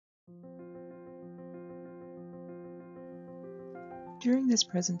During this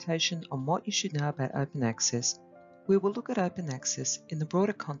presentation on what you should know about open access, we will look at open access in the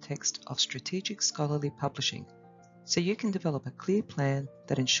broader context of strategic scholarly publishing, so you can develop a clear plan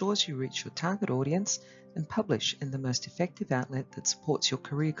that ensures you reach your target audience and publish in the most effective outlet that supports your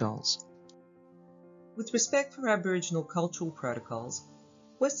career goals. With respect for Aboriginal cultural protocols,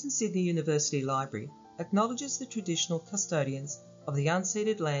 Western Sydney University Library acknowledges the traditional custodians of the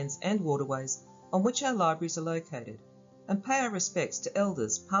unceded lands and waterways on which our libraries are located, and pay our respects to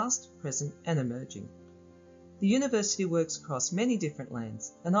elders past, present and emerging. The university works across many different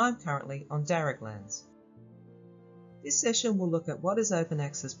lands, and I'm currently on Darug lands. This session will look at what is open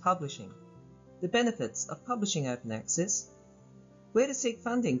access publishing, the benefits of publishing open access, where to seek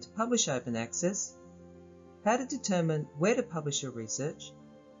funding to publish open access, how to determine where to publish your research,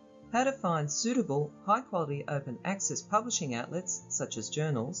 how to find suitable, high-quality open access publishing outlets such as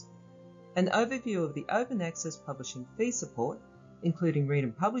journals, an overview of the open access publishing fee support, including read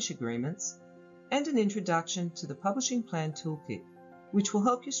and publish agreements, and an introduction to the Publishing Plan Toolkit, which will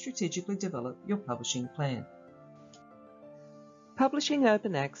help you strategically develop your publishing plan. Publishing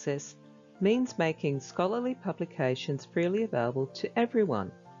open access means making scholarly publications freely available to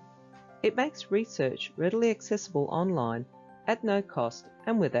everyone. It makes research readily accessible online at no cost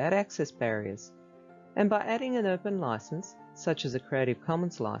and without access barriers. And by adding an open license, such as a Creative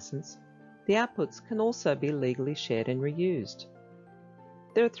Commons license, the outputs can also be legally shared and reused.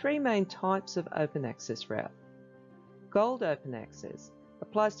 There are three main types of open access route. Gold open access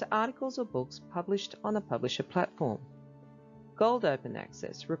applies to articles or books published on a publisher platform. Gold open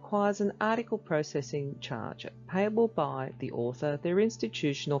access requires an article processing charge payable by the author, their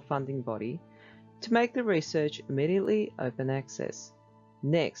institutional funding body, to make the research immediately open access.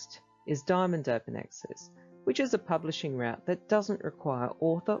 Next is Diamond open access, which is a publishing route that doesn't require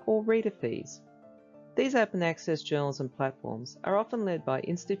author or reader fees. These open access journals and platforms are often led by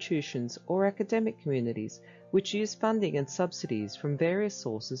institutions or academic communities which use funding and subsidies from various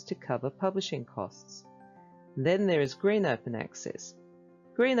sources to cover publishing costs. Then there is Green open access.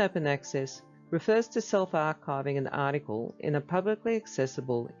 Green open access refers to self-archiving an article in a publicly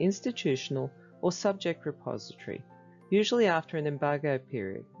accessible institutional or subject repository, usually after an embargo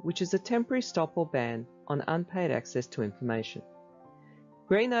period, which is a temporary stop or ban on unpaid access to information.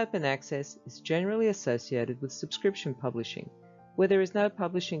 Green open access is generally associated with subscription publishing, where there is no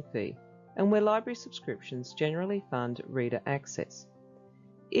publishing fee, and where library subscriptions generally fund reader access.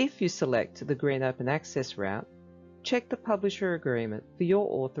 If you select the Green open access route, check the publisher agreement for your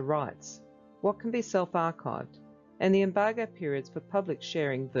author rights, what can be self-archived, and the embargo periods for public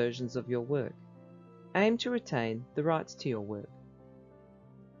sharing versions of your work. Aim to retain the rights to your work.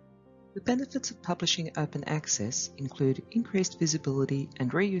 The benefits of publishing open access include increased visibility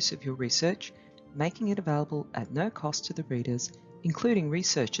and reuse of your research, making it available at no cost to the readers, including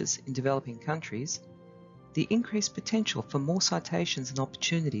researchers in developing countries, the increased potential for more citations and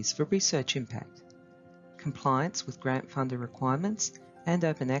opportunities for research impact, compliance with grant funder requirements and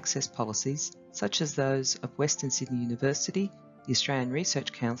open access policies such as those of Western Sydney University, the Australian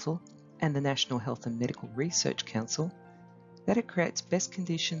Research Council and the National Health and Medical Research Council, that it creates best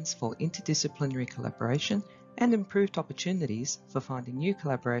conditions for interdisciplinary collaboration and improved opportunities for finding new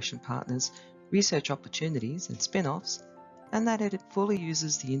collaboration partners, research opportunities and spin-offs, and that it fully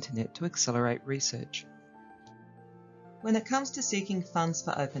uses the internet to accelerate research. When it comes to seeking funds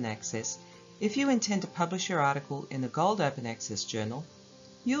for open access, if you intend to publish your article in a Gold open access journal,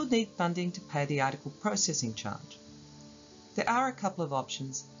 you'll need funding to pay the article processing charge. There are a couple of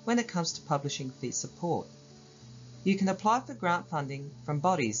options when it comes to publishing fee support. You can apply for grant funding from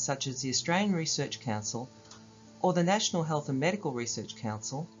bodies such as the Australian Research Council or the National Health and Medical Research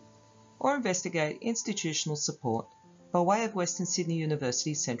Council, or investigate institutional support by way of Western Sydney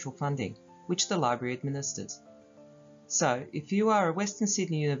University central funding, which the library administers. So, if you are a Western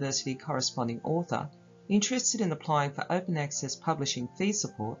Sydney University corresponding author interested in applying for open access publishing fee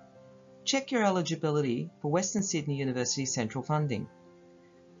support, check your eligibility for Western Sydney University central funding.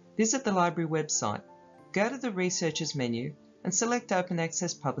 Visit the library website, go to the Researchers menu and select Open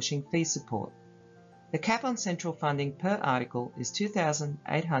Access Publishing Fee Support. The cap on central funding per article is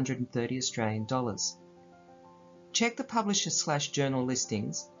 $2,830 Australian dollars. Check the publisher/journal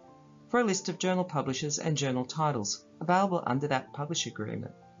listings for a list of journal publishers and journal titles available under that publisher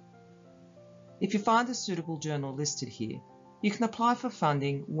agreement. If you find a suitable journal listed here, you can apply for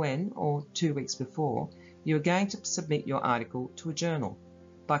funding when, or 2 weeks before, you are going to submit your article to a journal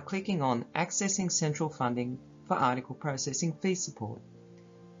by clicking on Accessing Central Funding for Article Processing Fee Support.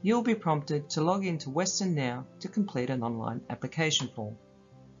 You'll be prompted to log into Western Now to complete an online application form.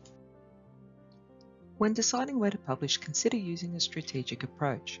 When deciding where to publish, consider using a strategic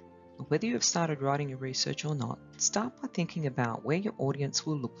approach. Whether you have started writing your research or not, start by thinking about where your audience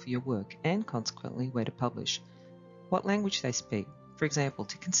will look for your work and consequently where to publish. What language they speak. For example,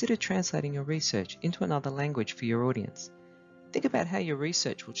 to consider translating your research into another language for your audience. Think about how your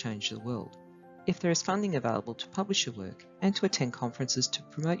research will change the world. If there is funding available to publish your work and to attend conferences to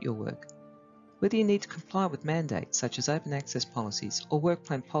promote your work. Whether you need to comply with mandates such as open access policies or work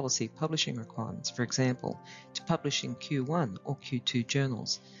plan policy publishing requirements, for example, to publish in Q1 or Q2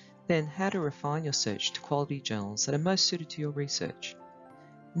 journals. Then how to refine your search to quality journals that are most suited to your research.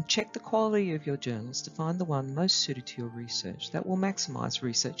 And check the quality of your journals to find the one most suited to your research that will maximise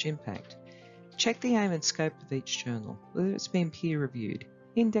research impact. Check the aim and scope of each journal, whether it's been peer-reviewed,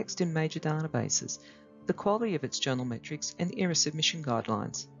 indexed in major databases, the quality of its journal metrics and ERA submission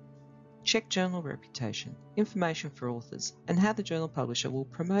guidelines. Check journal reputation, information for authors, and how the journal publisher will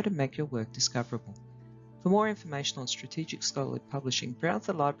promote and make your work discoverable. For more information on strategic scholarly publishing, browse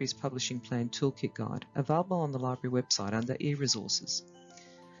the library's Publishing Plan Toolkit guide, available on the library website under e-resources.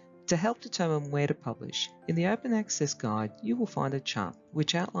 To help determine where to publish, in the Open Access Guide you will find a chart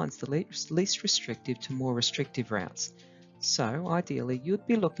which outlines the least restrictive to more restrictive routes. So, ideally, you would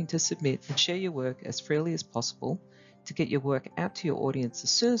be looking to submit and share your work as freely as possible, to get your work out to your audience as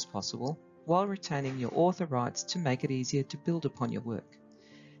soon as possible, while retaining your author rights to make it easier to build upon your work.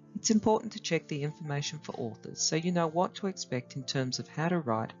 It's important to check the information for authors so you know what to expect in terms of how to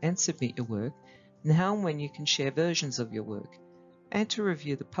write and submit your work, and how and when you can share versions of your work, and to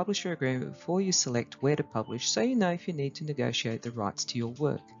review the publisher agreement before you select where to publish so you know if you need to negotiate the rights to your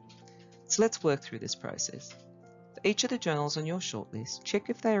work. So let's work through this process. For each of the journals on your shortlist, check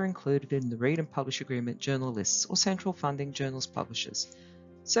if they are included in the Read and Publish Agreement journal lists or central funding journals publishers.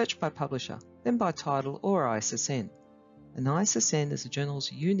 Search by publisher, then by title or ISSN. An ISSN is a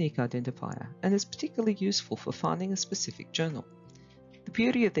journal's unique identifier and is particularly useful for finding a specific journal. The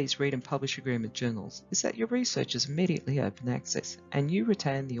beauty of these Read and Publish Agreement journals is that your research is immediately open access and you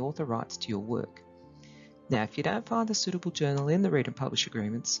retain the author rights to your work. Now, if you don't find a suitable journal in the Read and Publish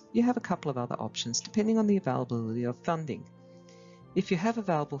Agreements, you have a couple of other options depending on the availability of funding. If you have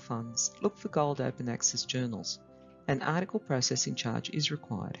available funds, look for Gold Open Access journals. An article processing charge is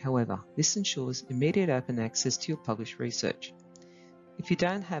required, however, this ensures immediate open access to your published research. If you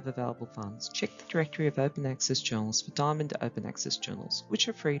don't have available funds, check the directory of open access journals for Diamond Open Access journals, which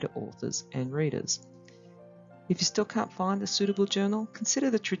are free to authors and readers. If you still can't find a suitable journal, consider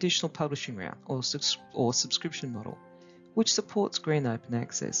the traditional publishing route or subscription model, which supports green open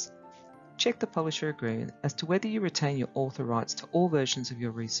access. Check the publisher agreement as to whether you retain your author rights to all versions of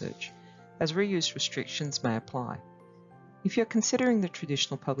your research, as reuse restrictions may apply. If you're considering the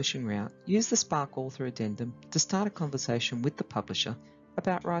traditional publishing route, use the Spark Author Addendum to start a conversation with the publisher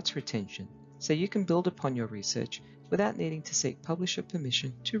about rights retention, so you can build upon your research without needing to seek publisher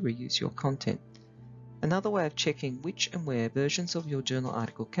permission to reuse your content. Another way of checking which and where versions of your journal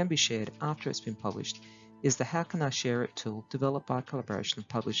article can be shared after it's been published is the How Can I Share It tool developed by a collaboration of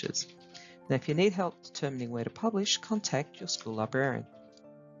publishers. Now, if you need help determining where to publish, contact your school librarian.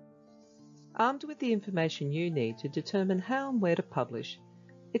 Armed with the information you need to determine how and where to publish,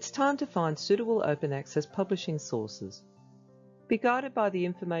 it's time to find suitable open access publishing sources. Be guided by the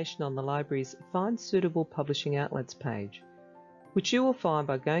information on the library's Find Suitable Publishing Outlets page, which you will find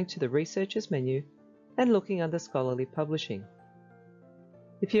by going to the Researchers menu and looking under Scholarly Publishing.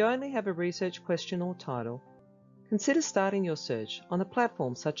 If you only have a research question or title, consider starting your search on a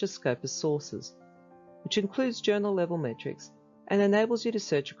platform such as Scopus Sources, which includes journal-level metrics and enables you to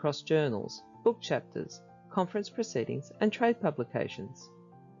search across journals, book chapters, conference proceedings, and trade publications.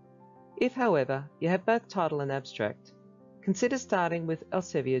 If, however, you have both title and abstract, consider starting with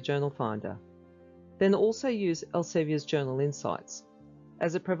Elsevier Journal Finder. Then also use Elsevier's Journal Insights,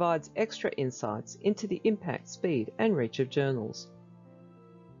 as it provides extra insights into the impact, speed, and reach of journals.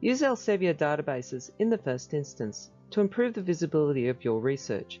 Use Elsevier databases in the first instance to improve the visibility of your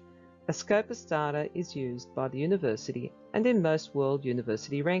research, as Scopus data is used by the university and in most world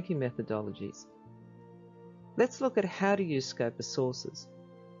university ranking methodologies. Let's look at how to use Scopus sources.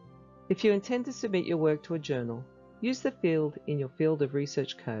 If you intend to submit your work to a journal, use the field in your field of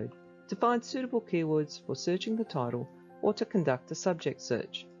research code to find suitable keywords for searching the title or to conduct a subject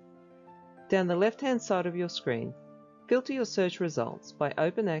search. Down the left-hand side of your screen, filter your search results by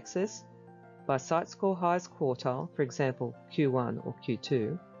open access, by site score highest quartile, for example Q1 or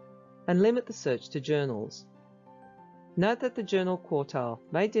Q2, and limit the search to journals. Note that the journal quartile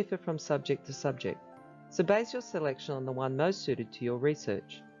may differ from subject to subject, so base your selection on the one most suited to your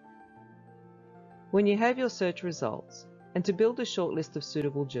research. When you have your search results, and to build a short list of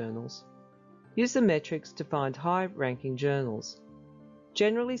suitable journals, Use the metrics to find high-ranking journals.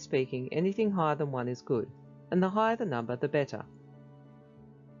 Generally speaking, anything higher than 1 is good, and the higher the number, the better.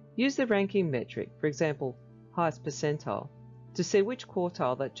 Use the ranking metric, for example, highest percentile, to see which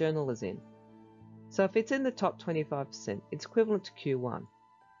quartile that journal is in. So if it's in the top 25%, it's equivalent to Q1,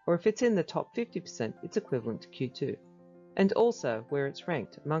 or if it's in the top 50%, it's equivalent to Q2, and also where it's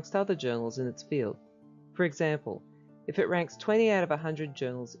ranked amongst other journals in its field. For example, if it ranks 20 out of 100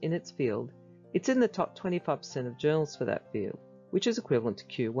 journals in its field, it's in the top 25% of journals for that field, which is equivalent to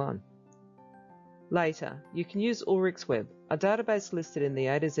Q1. Later, you can use Ulrich's Web, a database listed in the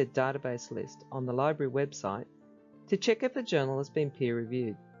A to Z database list on the library website, to check if a journal has been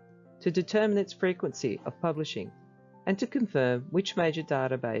peer-reviewed, to determine its frequency of publishing, and to confirm which major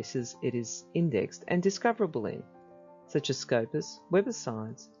databases it is indexed and discoverable in, such as Scopus, Web of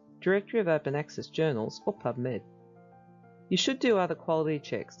Science, Directory of Open Access Journals, or PubMed. You should do other quality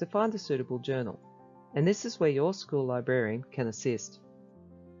checks to find a suitable journal, and this is where your school librarian can assist.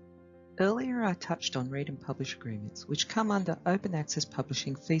 Earlier I touched on read and publish agreements, which come under Open Access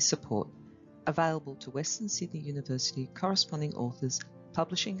Publishing Fee Support, available to Western Sydney University corresponding authors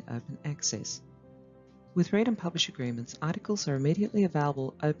publishing open access. With read and publish agreements, articles are immediately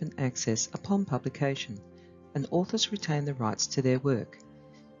available open access upon publication, and authors retain the rights to their work.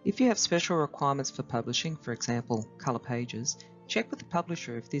 If you have special requirements for publishing, for example, colour pages, check with the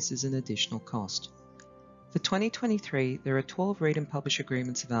publisher if this is an additional cost. For 2023, there are 12 read and publish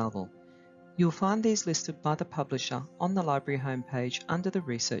agreements available. You will find these listed by the publisher on the library homepage under the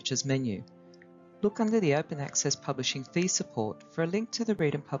Researchers menu. Look under the Open Access Publishing Fee Support for a link to the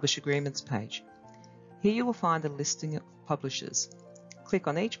Read and Publish Agreements page. Here you will find a listing of publishers. Click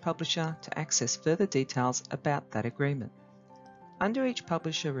on each publisher to access further details about that agreement. Under each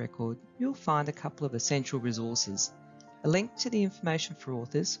publisher record, you'll find a couple of essential resources. A link to the information for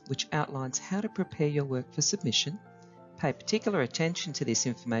authors, which outlines how to prepare your work for submission. Pay particular attention to this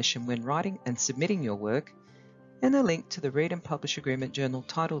information when writing and submitting your work, and a link to the Read and Publish Agreement Journal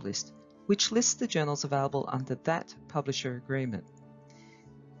title list, which lists the journals available under that publisher agreement.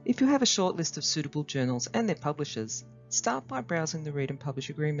 If you have a short list of suitable journals and their publishers, start by browsing the Read and Publish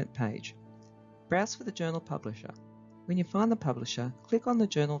Agreement page. Browse for the journal publisher. When you find the publisher, click on the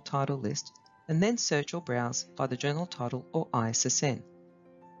journal title list and then search or browse by the journal title or ISSN.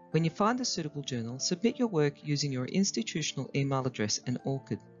 When you find a suitable journal, submit your work using your institutional email address and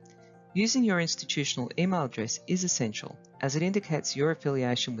ORCID. Using your institutional email address is essential, as it indicates your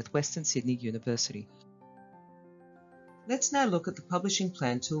affiliation with Western Sydney University. Let's now look at the Publishing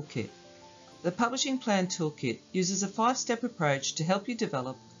Plan Toolkit. The Publishing Plan Toolkit uses a 5-step approach to help you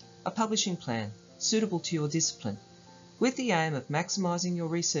develop a publishing plan suitable to your discipline, with the aim of maximising your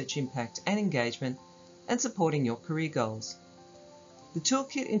research impact and engagement and supporting your career goals. The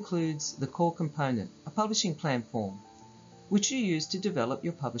toolkit includes the core component, a publishing plan form, which you use to develop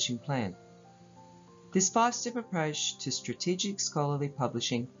your publishing plan. This 5-step approach to strategic scholarly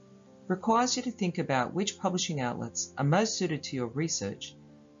publishing requires you to think about which publishing outlets are most suited to your research,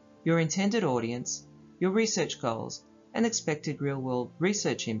 your intended audience, your research goals, and expected real-world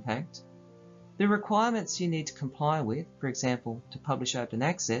research impact, the requirements you need to comply with, for example, to publish open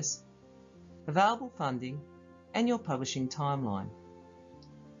access, available funding, and your publishing timeline.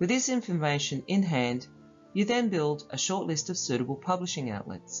 With this information in hand, you then build a short list of suitable publishing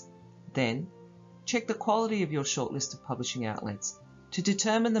outlets. Then, check the quality of your short list of publishing outlets to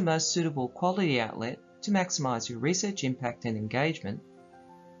determine the most suitable quality outlet to maximise your research impact and engagement.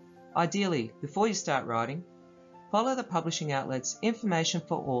 Ideally, before you start writing, follow the publishing outlet's information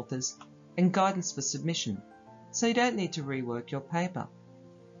for authors and guidance for submission, so you don't need to rework your paper.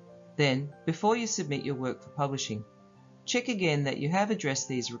 Then, before you submit your work for publishing, check again that you have addressed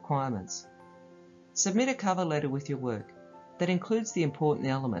these requirements. Submit a cover letter with your work that includes the important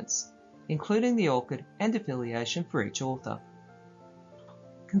elements, including the ORCID and affiliation for each author.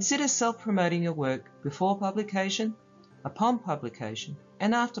 Consider self-promoting your work before publication, upon publication,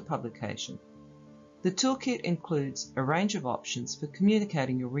 and after publication. The toolkit includes a range of options for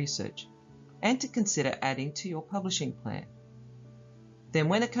communicating your research and to consider adding to your publishing plan. Then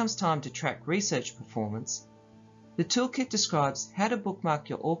when it comes time to track research performance, the toolkit describes how to bookmark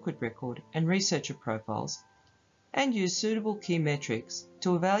your ORCID record and researcher profiles and use suitable key metrics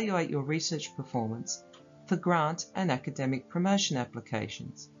to evaluate your research performance for grant and academic promotion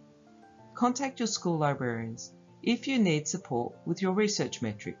applications. Contact your school librarians if you need support with your research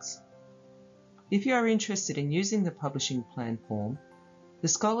metrics. If you are interested in using the publishing plan form, the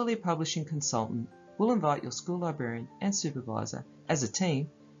scholarly publishing consultant will invite your school librarian and supervisor as a team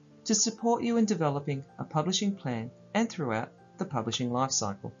to support you in developing a publishing plan and throughout the publishing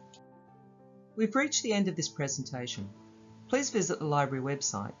lifecycle. We've reached the end of this presentation. Please visit the library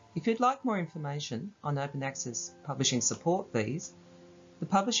website if you'd like more information on Open Access publishing support fees, the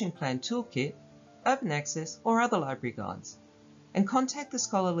Publishing Plan Toolkit, Open Access or other library guides, and contact the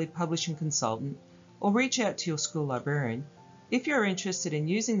Scholarly Publishing Consultant or reach out to your school librarian if you're interested in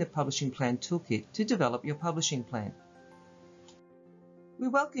using the Publishing Plan Toolkit to develop your publishing plan. We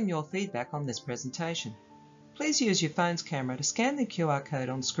welcome your feedback on this presentation. Please use your phone's camera to scan the QR code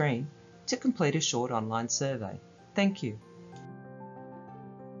on screen to complete a short online survey. Thank you.